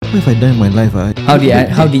What if I die in my life?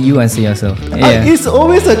 How did you answer yourself? Yeah. It's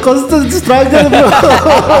always a constant struggle, bro.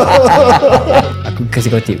 Aku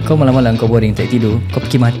kasih kau tip. Kau malam-malam kau boring tak tidur, kau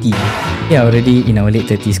fikir mati. Yeah, already in our late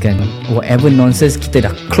 30s kan. Whatever nonsense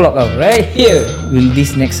kita dah clock out right here. Will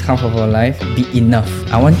this next half of our life be enough?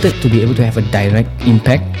 I wanted to be able to have a direct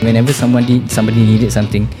impact. Whenever somebody needed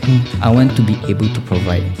something, I want to be able to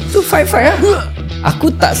provide. So fight lah.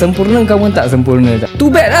 Aku tak sempurna, kau pun tak sempurna.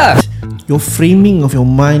 Too bad lah. Your framing of your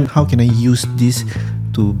mind, how can I use this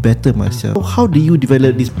to better myself? How do you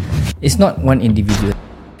develop this? It's not one individual.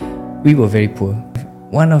 We were very poor.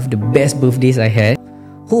 One of the best birthdays I had.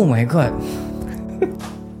 Oh my god.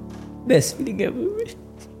 Best feeling ever.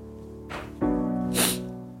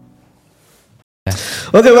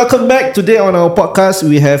 Okay, welcome back. Today on our podcast,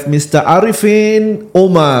 we have Mr. Ariffin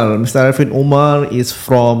Omar. Mr. Ariffin Omar is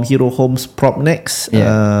from Hero Homes PropNext.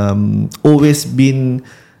 Yeah. Always been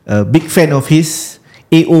a big fan of his.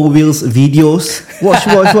 AO Wheels videos. Watch.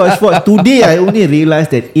 Today, I only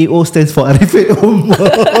realized that AO stands for Ariffin Omar.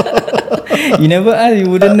 You never ask,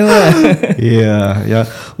 you wouldn't know. Yeah.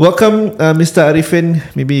 Welcome, Mr. Ariffin.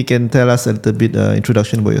 Maybe you can tell us a little bit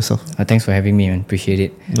introduction about yourself. Thanks for having me, man.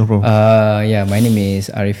 Appreciate it. No problem. My name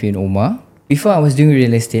is Ariffin Omar. Before I was doing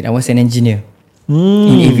real estate, I was an engineer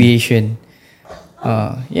in aviation.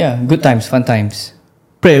 Good times, fun times.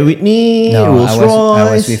 Pratt & Whitney, Rolls-Royce. I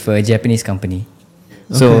was with a Japanese company.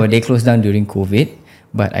 So they closed down during COVID,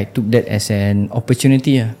 but I took that as an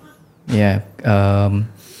opportunity. I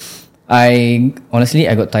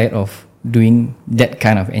got tired of doing that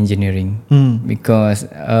kind of engineering because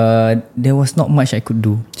there was not much I could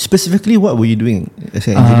do. Specifically, what were you doing as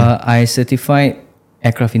an engineer? I certified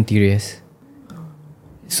aircraft interiors.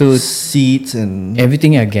 So seats and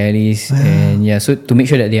everything are galleys and so to make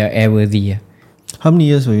sure that they are airworthy. How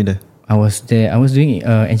many years were you there? I was doing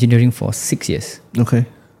engineering for 6 years. Okay.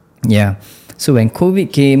 Yeah. So when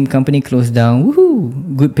COVID came, company closed down.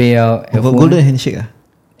 Woohoo! Good payout. Got golden handshake.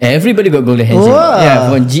 Everybody got golden handshake. Wow.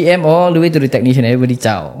 Yeah, from GM all the way to the technician, everybody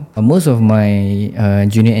ciao. Most of my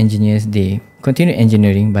junior engineers, they continued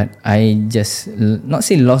engineering, but I just not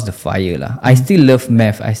say lost the fire lah. I still love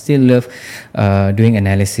math. I still love doing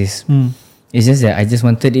analysis. It's just that I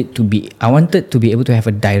wanted to be able to have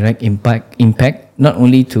a direct impact, not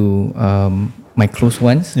only to my close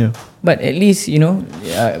ones, but at least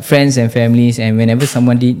friends and families. And whenever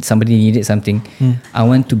somebody needed something, I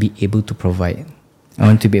want to be able to provide. I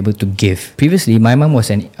want to be able to give. Previously, my mom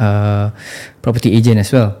was an property agent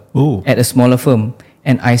as well at a smaller firm,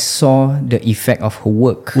 and I saw the effect of her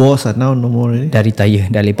work. Now no more already? Dah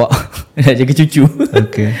retire, dah lepak, dah jaga cucu.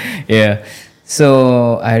 Okay. Yeah.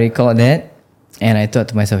 So I recall that. And I thought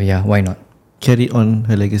to myself, why not? Carry on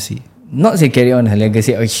her legacy. Not say carry on her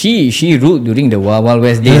legacy. She ruled during the Wild Wild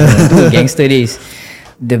West days, the gangster days.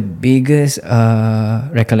 The biggest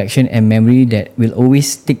recollection and memory that will always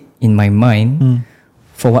stick in my mind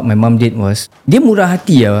for what my mom did was, dia murah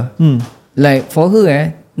hati Like for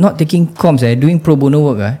her, not taking comms, doing pro bono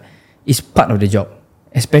work is part of the job.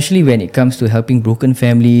 Especially when it comes to helping broken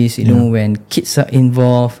families, when kids are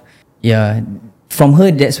involved. Yeah. From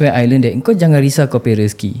her, that's where I learned that kau jangan risau kau pay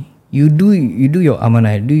rezeki. You do your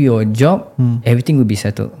amanah, do your job, everything will be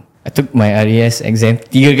settled. I took my RES exam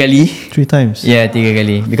 3 kali. 3 times? Yeah, 3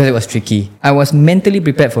 kali. Because it was tricky. I was mentally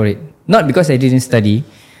prepared for it. Not because I didn't study,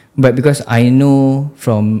 but because I know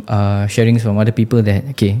from sharings from other people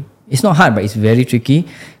that, okay, it's not hard, but it's very tricky.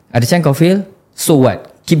 Ada chance kau fail, so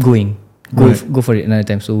what? Keep going. Go for it another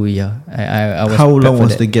time. So I was. How long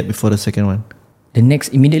was the gap before the second one?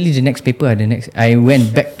 Immediately the next paper, I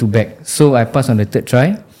went back to back. So I passed on the 3rd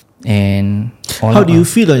try. And how do you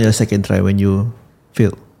feel on your second try when you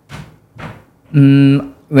failed?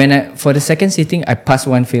 For the second sitting, I passed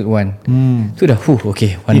 1, failed 1. So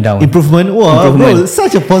okay, 1 down. Improvement. Wow, bro,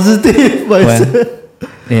 such a positive mindset.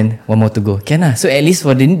 Then 1 more to go. Can lah. So at least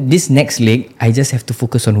for this next leg, I just have to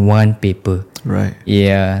focus on 1 paper. Right.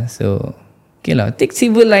 Yeah. So okay lah. Take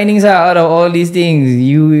silver linings out of all these things.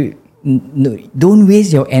 No, don't waste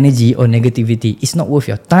your energy on negativity. It's not worth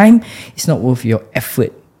your time. It's not worth your effort.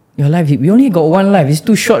 Your life, we only got 1 life. It's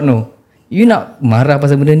too short, no. You nak marah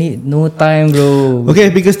pasal benda ni? No time, bro. Okay,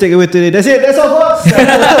 biggest takeaway today. That's it. That's all, folks.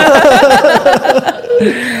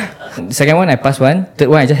 Second one, I passed 1. Third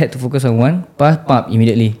one, I just had to focus on 1. Pass,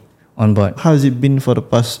 immediately on board. How has it been for the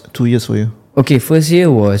past 2 years for you? Okay, first year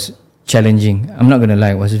was challenging. I'm not gonna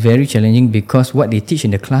lie, it was very challenging because what they teach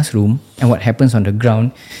in the classroom and what happens on the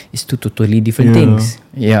ground is two totally different things.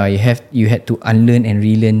 Yeah, you had to unlearn and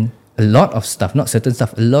relearn a lot of stuff, not certain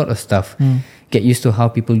stuff, a lot of stuff. get used to how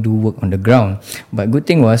people do work on the ground. But good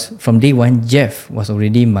thing was, from day one, Jeff was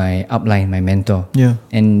already my upline, my mentor. Yeah.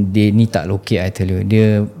 And dia ni tak lokek, I tell you.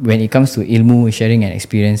 Dia, when it comes to ilmu, sharing and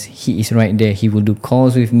experience, he is right there. He will do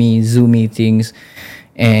calls with me, Zoom meetings,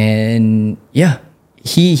 and yeah,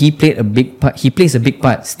 he played a big part. He plays a big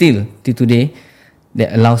part still till today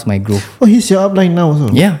that allows my growth. Oh, he's your upline now also?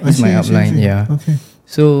 Yeah, he's my upline. Yeah. Okay.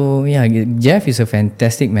 So yeah, Jeff is a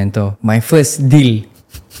fantastic mentor. My first deal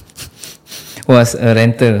was a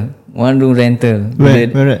rental, 1 room rental. Where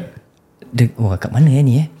at? Kat mana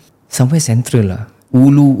ni Somewhere central lah,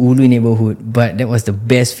 Ulu neighborhood. But that was the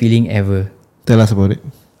best feeling ever. Tell us about it.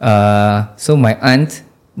 So my aunt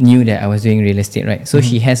knew that I was doing real estate, right? So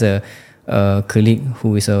she has a colleague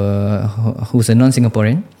who's a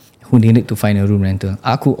non-Singaporean who needed to find a room rental.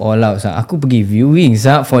 Aku all out, aku pergi viewing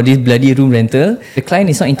for this bloody room rental. The client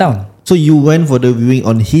is not in town. So you went for the viewing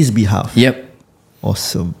on his behalf? Yep.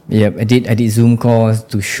 Awesome. Yep, I did Zoom calls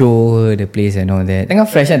to show her the place and all that. Tengah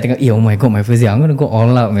fresh kan, oh my god, my first day, I'm gonna go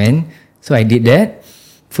all out, man. So I did that.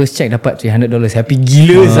 First check dapat $300. Happy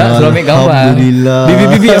gila suruh ambil gambar. Alhamdulillah.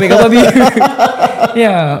 Bibi ambil gambar bibi.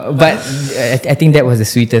 Yeah, but I think that was the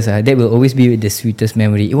sweetest. That will always be the sweetest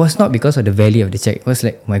memory. It was not because of the value of the check. It was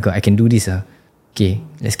like, oh my god, I can do this. Okay,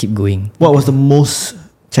 let's keep going. What was the most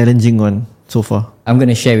challenging one so far? I'm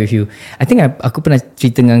gonna share with you. I think aku pernah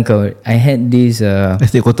cerita dengan kau. I had this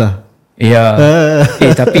Estate Kota. Yeah.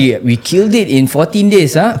 Tapi we killed it in 14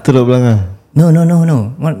 days. Teluk Belanga. No.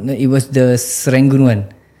 It was the Serangoon one.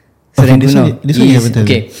 Serangoon. This one you haven't told me.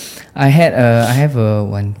 Okay. I have a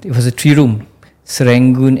one. It was a 3-room.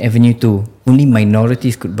 Serangoon Avenue 2. Only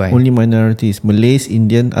minorities could buy. Only minorities. Malays,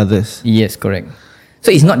 Indian, others. Yes, correct.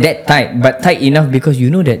 So it's not that tight, but tight enough because you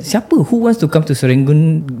know that who wants to come to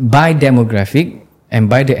Serangoon by demographic and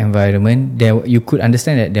by the environment, there you could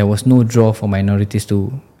understand that there was no draw for minorities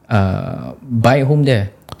to buy a home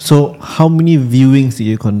there. So how many viewings did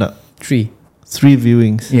you conduct? 3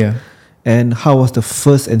 viewings. Yeah. And how was the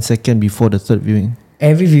first and second before the third viewing?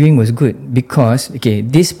 Every viewing was good because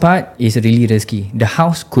this part is really risky. The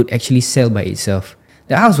house could actually sell by itself.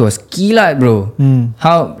 The house was kilat, bro.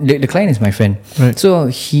 How the client is my friend, right. So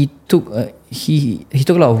he took he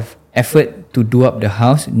took a lot of effort to do up the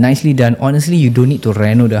house. Nicely done. Honestly, you don't need to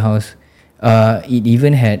reno the house. It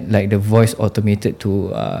even had like the voice automation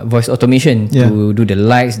to do the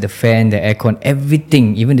lights, the fan, the aircon,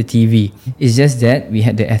 everything, even the TV. It's just that we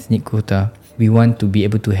had the ethnic quota. We want to be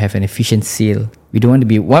able to have an efficient sale. We don't want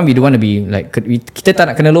to be like kita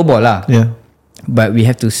tak nak kena lowball lah. Yeah. But we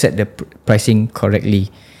have to set the pricing correctly.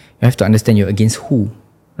 You have to understand you're against who.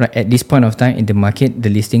 Right at this point of time in the market, the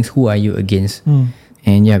listings, who are you against?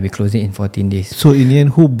 And yeah, we closed it in 14 days. So in the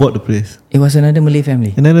end, who bought the place? It was another Malay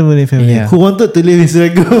family. Yeah. Who wanted to live in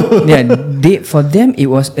Serangoon? Yeah, for them it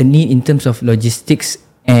was a need in terms of logistics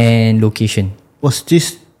and location. Was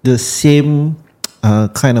this the same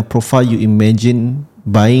kind of profile you imagine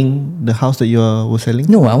buying the house that you were selling?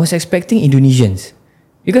 No, I was expecting Indonesians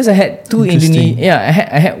because I had 2 Indonesian. Yeah,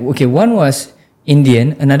 I had one was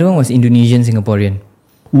Indian, another one was Indonesian Singaporean.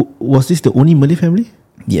 Was this the only Malay family?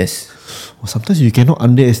 Yes. Well, sometimes you cannot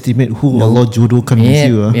underestimate who Allah jodohkan with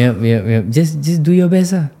you. Yep. Just do your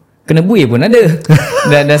best lah. Kena buih pun ada.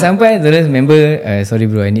 dah sampai terus member, sorry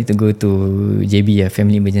bro, I need to go to JB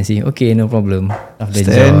family emergency. Okay, no problem.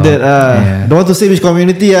 Standard yeah. Don't want to say which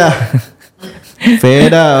community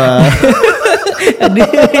Fed up Ada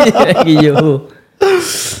lagi yo.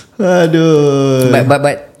 Aduh.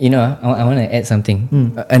 But you know, I want to add something.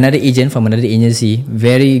 Another agent from another agency,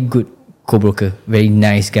 very good co-broker, very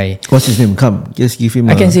nice guy. What's his name? Come, just give him.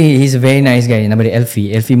 I can say he's a very nice guy. Nama dia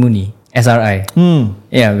Elfie Muni, SRI.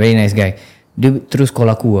 Yeah, very nice guy. Dia terus call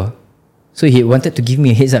aku So he wanted to give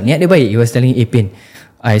me a heads up. Niat dia baik. He was telling Pin,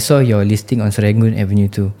 I saw your listing on Serangoon Avenue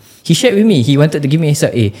 2. He shared with me. He wanted to give me a heads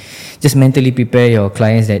up. Just mentally prepare your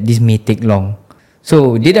clients that this may take long.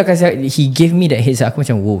 So dia dah kasi, he gave me that heads up. Aku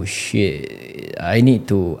macam, whoa shit, I need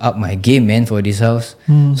to up my game, man, for this house.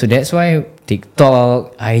 So that's why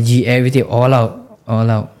TikTok, IG, everything, all out.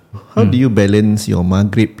 How do you balance your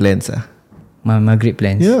Maghrib plans? Maghrib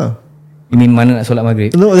plans? Yeah. You mean mana nak solat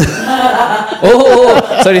Maghrib? No. Oh,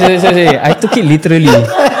 sorry. I took it literally.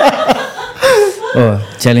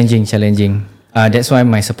 Challenging. That's why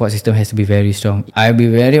my support system has to be very strong. I'll be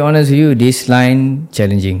very honest with you, this line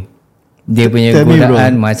challenging. Dia punya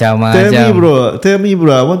godaan macam-macam. Tell me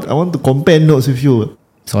bro. I want to compare notes with you.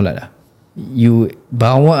 Solat lah. You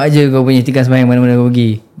bawa aja kau punya tikar sembahyang mana-mana kau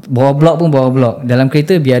pergi. Bawa blok. Dalam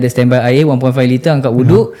kereta biar ada standby air 1.5 liter, angkat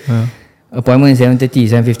wuduk. Appointment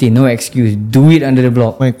 7:30, 7:15. No excuse. Do it under the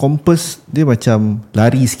block. My compass dia macam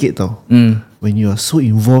lari sikit tau. when you are so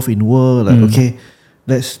involved in work, like okay,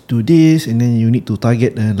 let's do this, and then you need to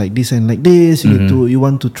target like this and like this. You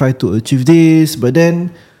want to try to achieve this, but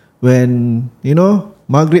then when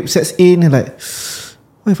Maghrib sets in, and like,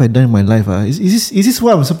 what have I done in my life? Is this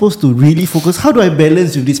what I'm supposed to really focus? How do I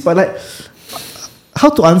balance with this? But like,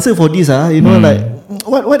 how to answer for this? Like,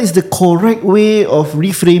 what is the correct way of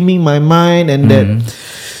reframing my mind, and that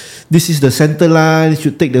this is the center line,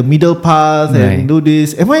 should take the middle path and do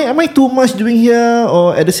this. Am I too much doing here?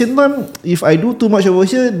 Or at the same time, if I do too much over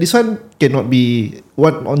here, this one cannot be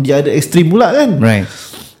one on the other extreme pula kan? Right.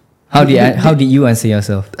 How did you answer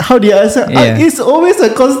yourself? How did I answer? It's always a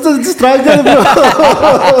constant struggle, bro.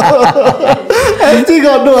 I still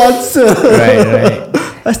got no answer. Right.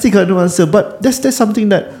 I still got no answer. But that's something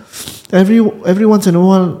that every once in a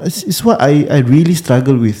while is what I really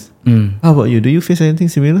struggle with. How about you? Do you face anything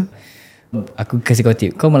similar? Aku kasih kau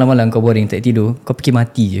tip. Kau malam-malam kau boring tak tidur, kau fikir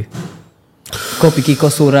mati je. Kau fikir kau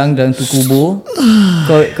seorang dalam tu kubur.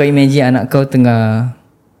 Kau imagine anak kau tengah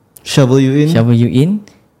shovel you in,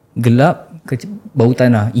 gelap, bau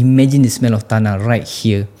tanah. Imagine the smell of tanah right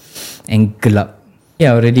here, and gelap.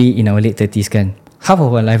 Yeah, already in our late 30s kan. Half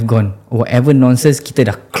of our life gone. Whatever nonsense kita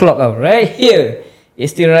dah clock out right here,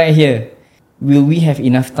 it's still right here. Will we have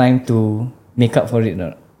enough time to make up for it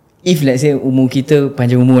or not? If let's say umur kita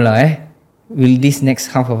panjang umur lah will this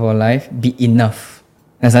next half of our life be enough?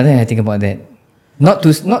 And sometimes I think about that. Not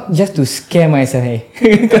just to scare myself.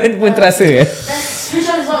 Kau pun terasa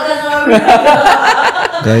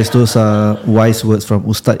Guys, those are wise words from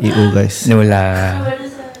Ustaz AO, guys. No lah.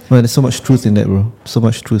 Well, there's so much truth in that, bro. So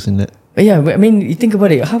much truth in that. Yeah, but I mean, you think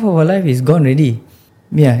about it, half of our life is gone already.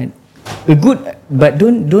 Yeah, good, but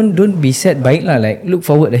don't be sad by it lah. Like, look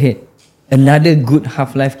forward ahead. Another good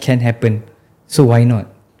half life can happen. So why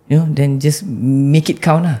not? Then just make it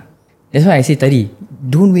count lah. That's why I say tadi,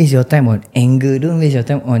 don't waste your time on anger. Don't waste your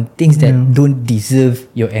time on things that don't deserve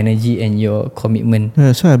your energy and your commitment.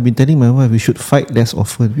 Yeah, so I've been telling my wife we should fight less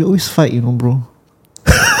often. We always fight, bro.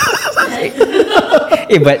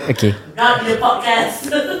 But okay. Not the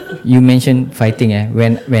podcast. You mentioned fighting.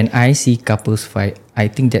 When I see couples fight,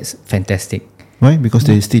 I think that's fantastic. Why? Because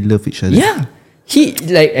they still love each other. Yeah.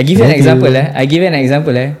 I give you an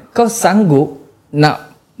example. Kau sanggup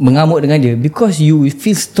nak mengamuk dengan dia because you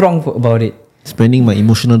feel strong about it. Spending my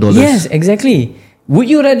emotional dollars. Yes, exactly.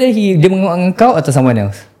 Would you rather dia mengamuk dengan kau atau someone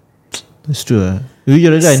else? That's true. Would you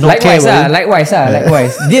rather I not care about it? Likewise.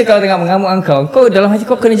 Dia kalau tengah mengamuk dengan kau dalam hati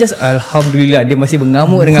kau kena just Alhamdulillah dia masih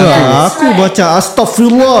mengamuk dengan aku. Aku baca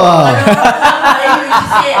Astaghfirullah.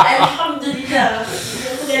 Alhamdulillah.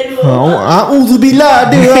 A'udzubillah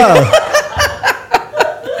dia lah.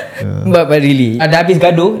 But really, dah habis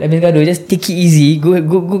gaduh, just take it easy.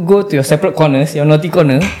 Go to your separate corners, your naughty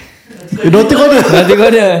corner. Naughty corner.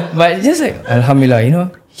 But just like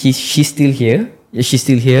Alhamdulillah, she's still here. She's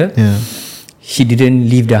still here. Yeah. She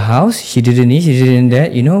didn't leave the house. She didn't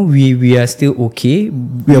that. We are still okay.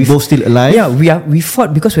 We are both still alive. Yeah, we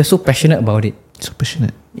fought because we're so passionate about it. So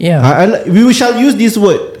passionate. Yeah. We shall use this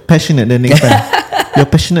word passionate the next time. You're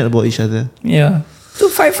passionate about each other. Yeah.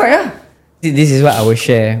 So fight lah. This is what I will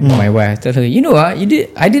share with my wife. Tell her,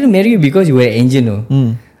 I didn't marry you because you were an angel, no.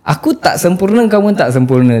 Aku tak sempurna, kamu tak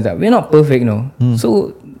sempurna. We're not perfect, no.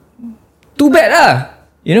 So too bad lah.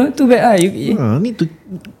 Too bad lah. Need to.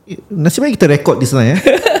 Nasib baik kita record this line.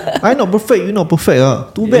 I not perfect, you not perfect lah.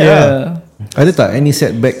 Too bad lah. Ada tak any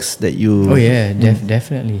setbacks that you? Oh yeah,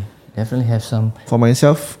 definitely have some. For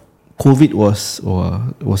myself, COVID was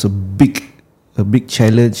a big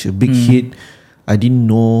challenge, a big hit. I didn't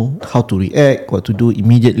know how to react, what to do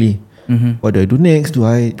immediately. What do I do next? Do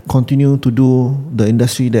I continue to do the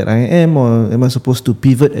industry that I am, or am I supposed to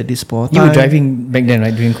pivot at this point? You were driving back then,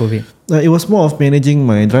 right, during COVID? It was more of managing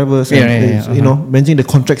my drivers and managing the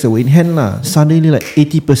contracts that were in hand lah. Suddenly like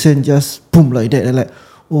 80% just boom like that. And like,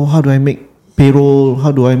 how do I make payroll?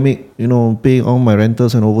 How do I make pay all my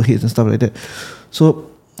rentals and overheads and stuff like that?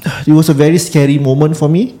 So it was a very scary moment for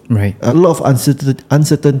me. Right. A lot of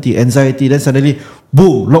uncertainty, anxiety. Then suddenly,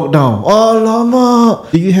 boom, lockdown. Oh, lama.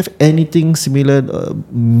 Do you have anything similar,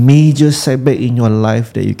 major setback in your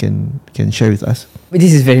life that you can share with us?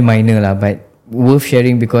 This is very minor lah, but worth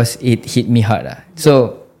sharing because it hit me hard lah.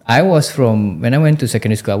 So when I went to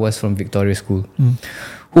secondary school, I was from Victoria School.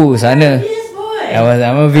 Sana.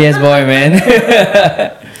 I'm a VS boy, man.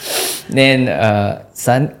 Then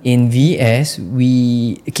in VS,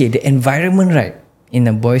 the environment, right, in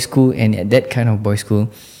a boys' school and at that kind of boys' school,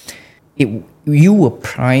 you were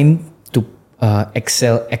primed to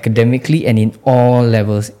excel academically and in all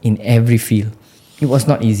levels, in every field. It was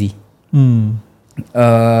not easy. And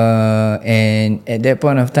at that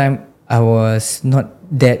point of time, I was not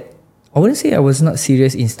that, I wouldn't say I was not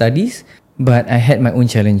serious in studies, but I had my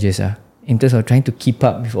own challenges in terms of trying to keep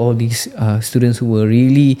up with all these students who were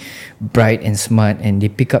really bright and smart, and they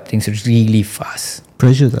pick up things really fast.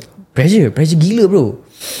 Pressure tak? Pressure gila bro.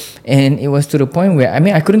 And it was to the point where,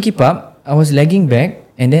 I couldn't keep up. I was lagging back,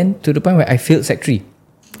 and then to the point where I failed Sec 3.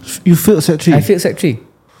 You failed Sec 3? I failed Sec 3.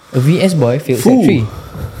 A VS boy failed Sec 3.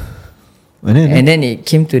 And then it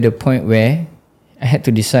came to the point where I had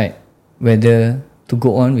to decide whether to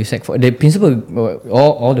go on with Sec 4. The principal,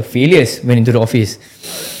 all the failures went into the office.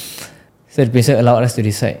 So the principal allowed us to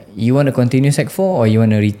decide, you want to continue Sec 4 or you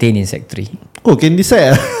want to retain in Sec 3? Oh, can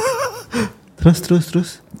decide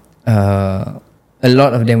Terus. A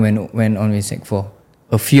lot of them went on with Sec 4.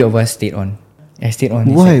 A few of us stayed on. I stayed on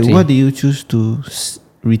in Why? Sec 3. Why do you choose to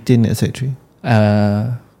retain at Sec 3?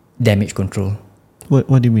 Damage control.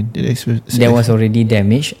 What do you mean? There was already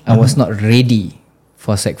damage. I was not ready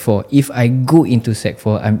for Sec 4. If I go into Sec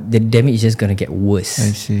 4, the damage is just going to get worse.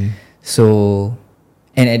 I see. So,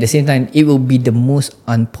 and at the same time, it will be the most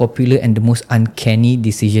unpopular and the most uncanny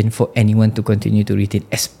decision for anyone to continue to retain,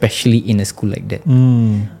 especially in a school like that.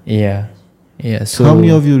 Yeah. So how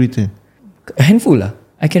many of you retain? A handful lah.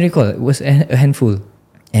 I can recall it was a handful,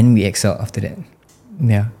 and we excelled after that.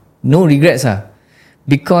 Yeah, no regrets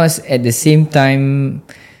because at the same time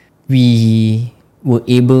we were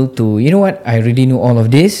able to, you know what, I already know all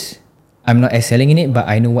of this. I'm not excelling in it, but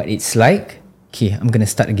I know what it's like. Okay, I'm gonna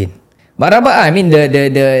start again. But rabak,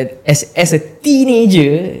 the as a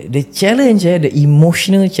teenager, the challenge, the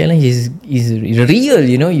emotional challenge is real.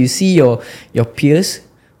 You know, you see your peers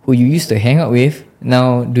who you used to hang out with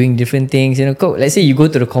now doing different things. You know, let's say you go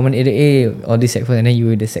to the common area, all these Sec 4, and then you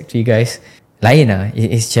were the Sec 3 guys. Lain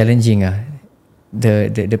it's challenging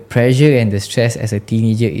The pressure and the stress as a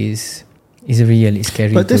teenager is real. It's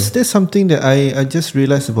scary. But there's something that I just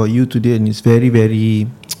realized about you today, and it's very, very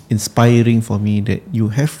inspiring for me, that you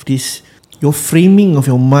have this, your framing of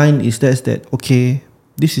your mind is that okay,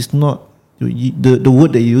 this is not the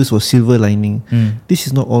word that you used was silver lining. This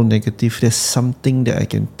is not all negative. There's something that I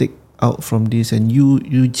can take out from this, and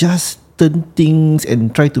you just turn things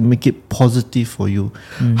and try to make it positive for you.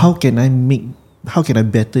 How can I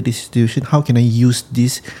better this situation? How can I use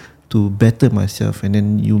this to better myself? And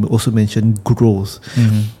then you also mentioned growth.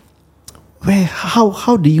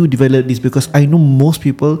 How do you develop this? Because I know most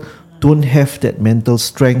people don't have that mental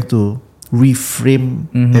strength to reframe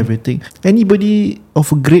everything. Anybody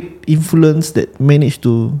of a great influence that managed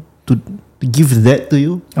to give that to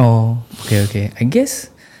you? Oh, okay. I guess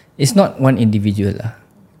it's not one individual lah.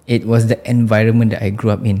 It was the environment that I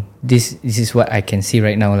grew up in. This is what I can see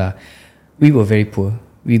right now lah. We were very poor.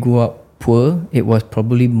 We grew up poor. It was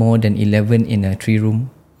probably more than 11 in a 3-room.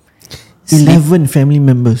 11 family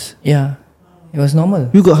members. Yeah, it was normal.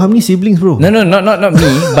 You got how many siblings, bro? No, not me.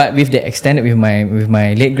 But with the extended, with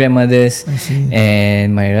my late grandmothers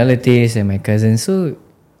and my relatives and my cousins. So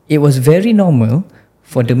it was very normal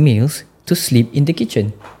for the males to sleep in the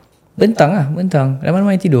kitchen. Bentang.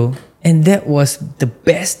 Ramai-ramai tidur. And that was the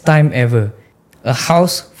best time ever. A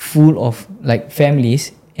house full of like families,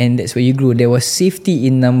 and that's where you grew. There was safety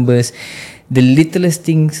in numbers. The littlest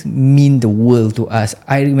things mean the world to us.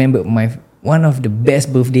 I remember one of the best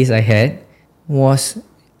birthdays I had was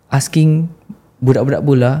asking budak-budak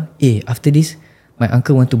bola, after this, my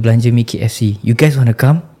uncle want to belanja me KFC. You guys want to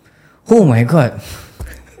come? Oh my God.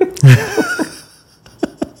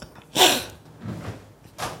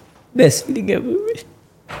 Best feeling ever.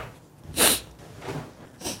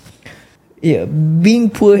 Yeah, being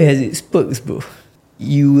poor has its perks, bro.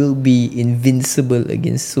 You will be invincible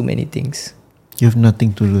against so many things. You have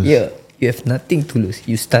nothing to lose. Yeah, you have nothing to lose.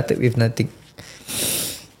 You started with nothing.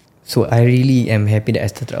 So I really am happy that I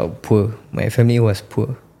started out poor. My family was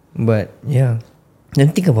poor. But yeah, then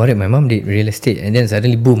think about it. My mom did real estate, and then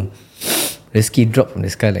suddenly boom, rezeki dropped from the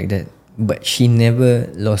sky like that. But she never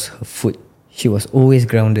lost her foot. She was always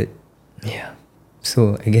grounded. Yeah.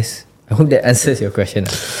 So I hope that answers your question.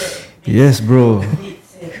 Yes, bro.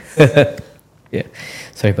 Yeah.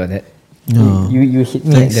 Sorry about that. No. You hit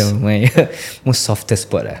me at my most softest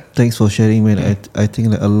spot. Thanks for sharing, man. I think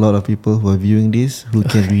that a lot of people who are viewing this who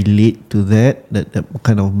can relate to that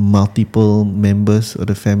kind of multiple members of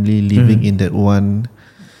the family living in that one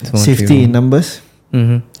safety in numbers.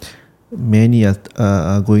 Many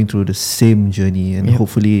are going through the same journey, and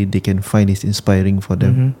hopefully they can find this inspiring for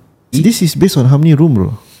them. This is based on how many room,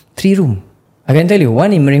 bro? 3 room. I can tell you,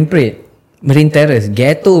 one in Marine Terrace,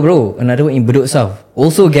 ghetto, bro. Another one in Bedok South,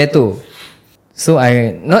 also ghetto. So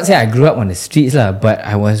I not say I grew up on the streets lah, but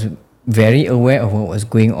I was very aware of what was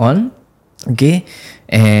going on. Okay,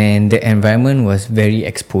 and the environment was very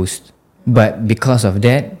exposed. But because of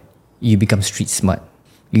that, you become street smart.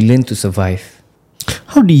 You learn to survive.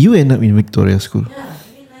 How did you end up in Victoria School?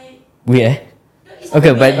 Weird, eh?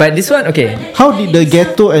 Okay, but this one, okay. How did the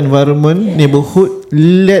ghetto environment neighborhood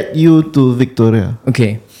led you to Victoria?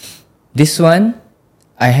 Okay, this one,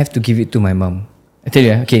 I have to give it to my mom. I tell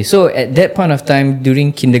you, okay, so at that point of time,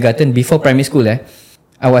 during kindergarten, before primary school,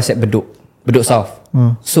 I was at Bedok South.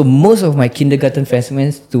 So most of my kindergarten friends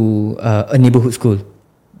went to a neighborhood school,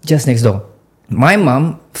 just next door. My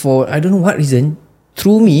mom, for I don't know what reason,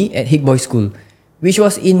 threw me at Hick Boys School, which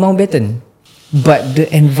was in Mountbatten. But the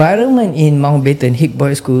environment in Mountbatten Hick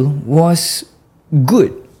Boys School was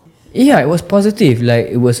good. Yeah, it was positive. Like,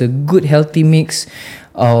 it was a good, healthy mix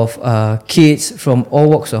of kids from all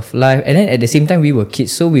walks of life. And then at the same time, we were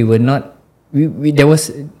kids, so we were not. There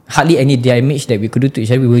was hardly any damage that we could do to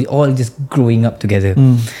each other. We were all just growing up together.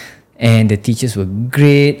 And the teachers were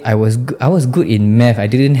great. I was good in math. I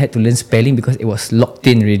didn't have to learn spelling because it was locked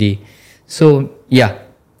in already. So yeah,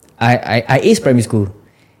 I aced primary school.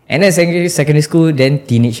 And then secondary school, then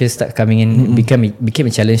teenagers start coming in. Became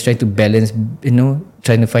a challenge, trying to balance,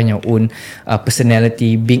 trying to find your own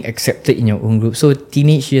personality, being accepted in your own group. So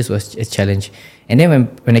teenage years was a challenge. And then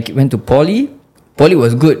when I went to poly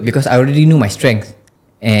was good because I already knew my strength,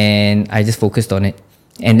 and I just focused on it.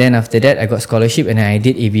 And then after that, I got scholarship and I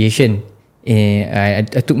did aviation. I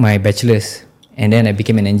took my bachelor's, and then I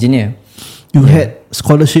became an engineer. You had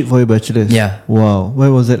scholarship for your bachelor's? Yeah. Wow.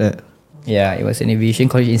 Where was that at? Yeah, it was an aviation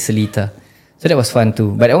college in Seletar. So that was fun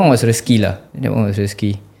too. But that one was risky lah.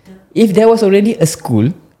 If there was already a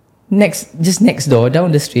school just next door,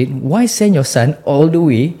 down the street, why send your son all the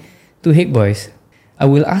way to Hick Boys? I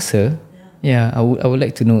will ask her. Yeah, I would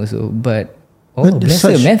like to know so. But bless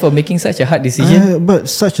her, man, for making such a hard decision. But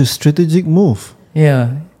such a strategic move.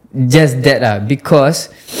 Yeah, just that because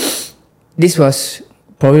this was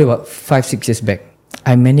probably about 5-6 years back.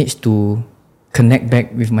 I managed to connect back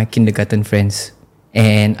with my kindergarten friends,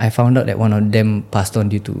 and I found out that one of them passed on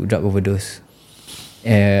due to drug overdose.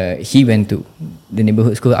 He went to the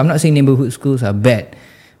neighborhood school. I'm not saying neighborhood schools are bad,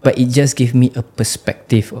 but it just gave me a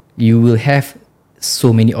perspective. You will have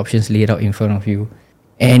so many options laid out in front of you.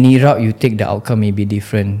 Any route you take, the outcome may be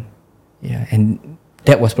different. Yeah, and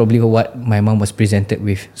that was probably what my mom was presented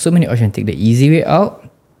with. So many options. Take the easy way out,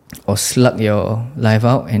 or slug your life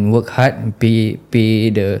out and work hard and pay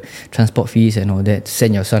the transport fees and all that.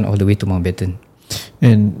 Send your son all the way to Mountbatten.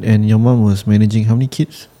 And your mom was managing how many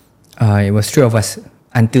kids? It was 3 of us.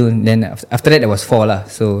 Until then, after that, there was 4 lah.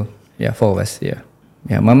 So yeah, 4 of us. Yeah.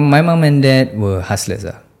 My mom and dad were hustlers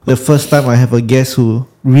lah. The first time I have a guest who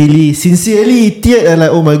really sincerely teared and like,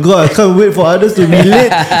 oh my god, I can't wait for others to relate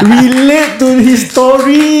to his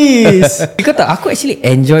stories. Because aku actually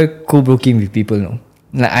enjoy co-broking with people, no.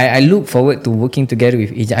 Like I look forward to working together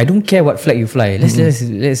with agents. I don't care what flag you fly.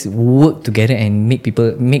 Let's work together and make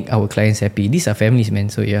our clients happy. These are families, man.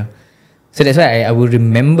 So yeah. So that's why I will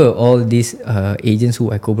remember all these agents who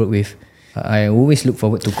I co-broke with. I always look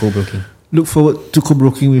forward to co-broking. Look forward to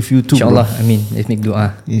co-broking with you too. InsyaAllah. I mean, let's make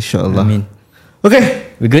dua. InsyaAllah. I mean. Okay.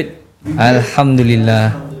 We good?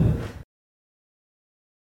 Alhamdulillah.